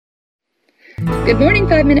Good morning,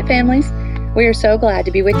 5-Minute Families. We are so glad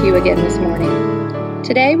to be with you again this morning.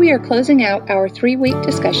 Today we are closing out our 3-week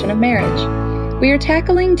discussion of marriage. We are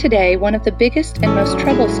tackling today one of the biggest and most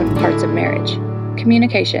troublesome parts of marriage,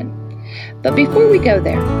 communication. But before we go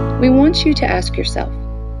there, we want you to ask yourself,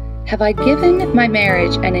 have I given my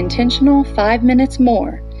marriage an intentional 5 minutes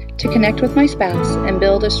more to connect with my spouse and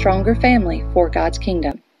build a stronger family for God's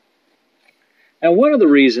kingdom? Now, one of the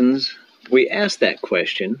reasons we ask that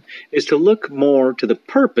question is to look more to the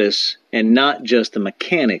purpose and not just the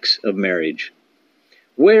mechanics of marriage.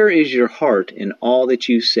 Where is your heart in all that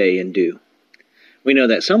you say and do? We know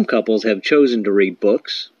that some couples have chosen to read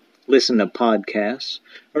books, listen to podcasts,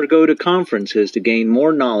 or go to conferences to gain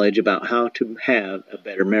more knowledge about how to have a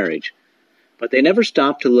better marriage. But they never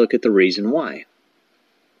stop to look at the reason why.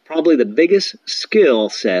 Probably the biggest skill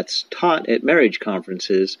sets taught at marriage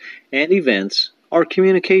conferences and events are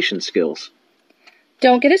communication skills.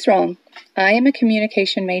 Don't get us wrong. I am a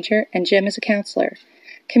communication major and Jim is a counselor.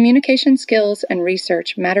 Communication skills and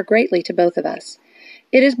research matter greatly to both of us.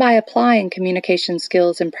 It is by applying communication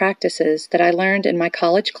skills and practices that I learned in my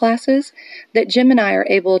college classes that Jim and I are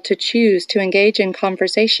able to choose to engage in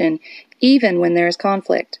conversation even when there is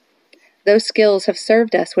conflict. Those skills have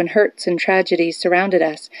served us when hurts and tragedies surrounded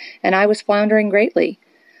us, and I was floundering greatly.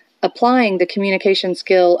 Applying the communication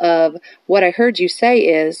skill of what I heard you say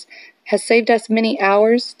has saved us many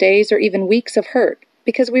hours, days, or even weeks of hurt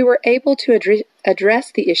because we were able to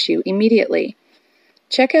address the issue immediately.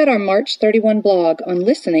 Check out our March 31 blog on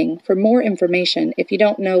listening for more information if you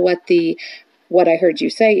don't know what the "what I heard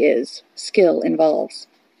you say" skill involves.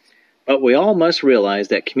 But we all must realize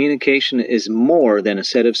that communication is more than a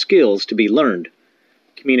set of skills to be learned.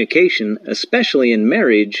 Communication, especially in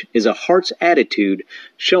marriage, is a heart's attitude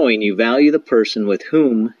showing you value the person with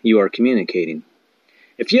whom you are communicating.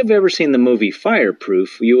 If you have ever seen the movie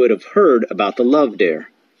Fireproof, you would have heard about the love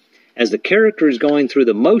dare. As the character is going through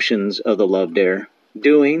the motions of the love dare,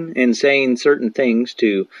 doing and saying certain things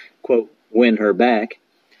to, quote, win her back,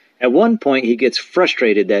 at one point he gets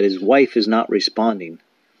frustrated that his wife is not responding.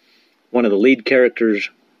 One of the lead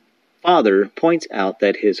characters' father points out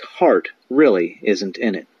that his heart really isn't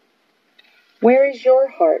in it. Where is your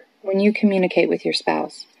heart when you communicate with your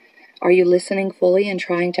spouse? Are you listening fully and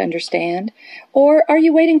trying to understand? Or are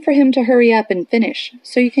you waiting for him to hurry up and finish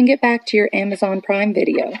so you can get back to your Amazon Prime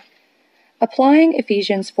video? Applying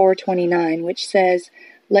Ephesians 4:29, which says,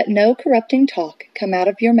 "Let no corrupting talk come out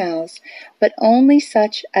of your mouths, but only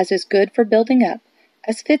such as is good for building up,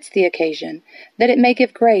 as fits the occasion, that it may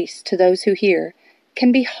give grace to those who hear,"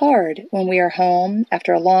 can be hard when we are home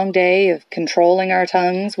after a long day of controlling our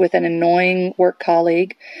tongues with an annoying work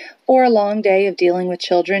colleague, or a long day of dealing with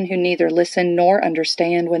children who neither listen nor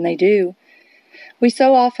understand when they do. We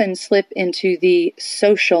so often slip into the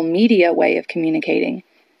social media way of communicating.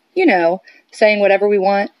 You know, saying whatever we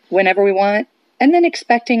want, whenever we want, and then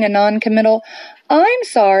expecting a non-committal "I'm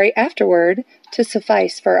sorry" afterward to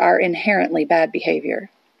suffice for our inherently bad behavior.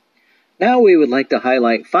 Now we would like to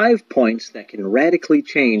highlight 5 points that can radically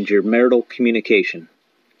change your marital communication.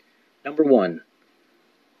 Number 1,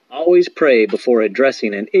 always pray before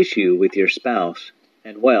addressing an issue with your spouse,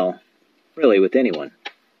 and well, really with anyone.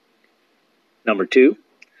 Number 2,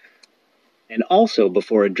 and also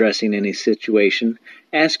before addressing any situation,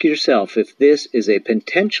 ask yourself if this is a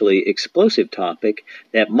potentially explosive topic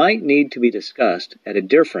that might need to be discussed at a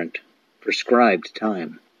different, prescribed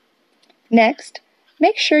time. Next,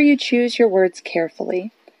 make sure you choose your words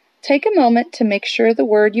carefully. Take a moment to make sure the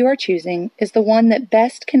word you are choosing is the one that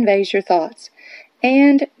best conveys your thoughts.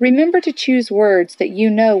 And remember to choose words that you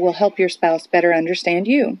know will help your spouse better understand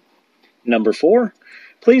you. Number 4,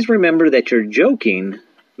 please remember that your joking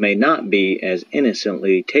may not be as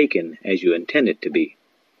innocently taken as you intend it to be.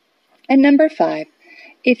 And number 5,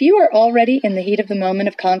 if you are already in the heat of the moment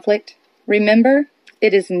of conflict, remember,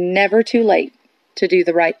 it is never too late to do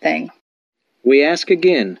the right thing. We ask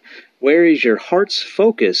again, where is your heart's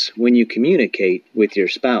focus when you communicate with your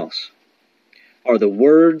spouse? Are the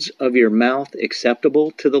words of your mouth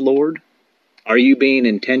acceptable to the Lord? Are you being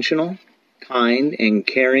intentional, kind, and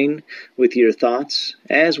caring with your thoughts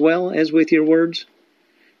as well as with your words?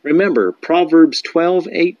 Remember, Proverbs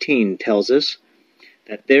 12:18 tells us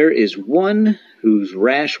that there is one whose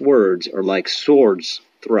rash words are like swords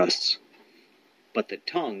thrusts, but the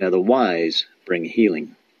tongue of the wise bring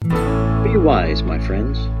healing. Be wise, my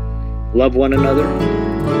friends. Love one another.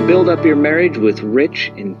 Build up your marriage with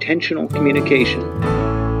rich, intentional communication.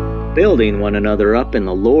 Building one another up in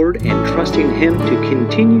the Lord and trusting Him to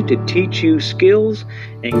continue to teach you skills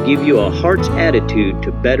and give you a heart's attitude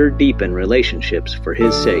to better deepen relationships for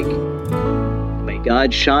His sake. May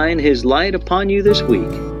God shine His light upon you this week.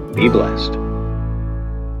 Be blessed.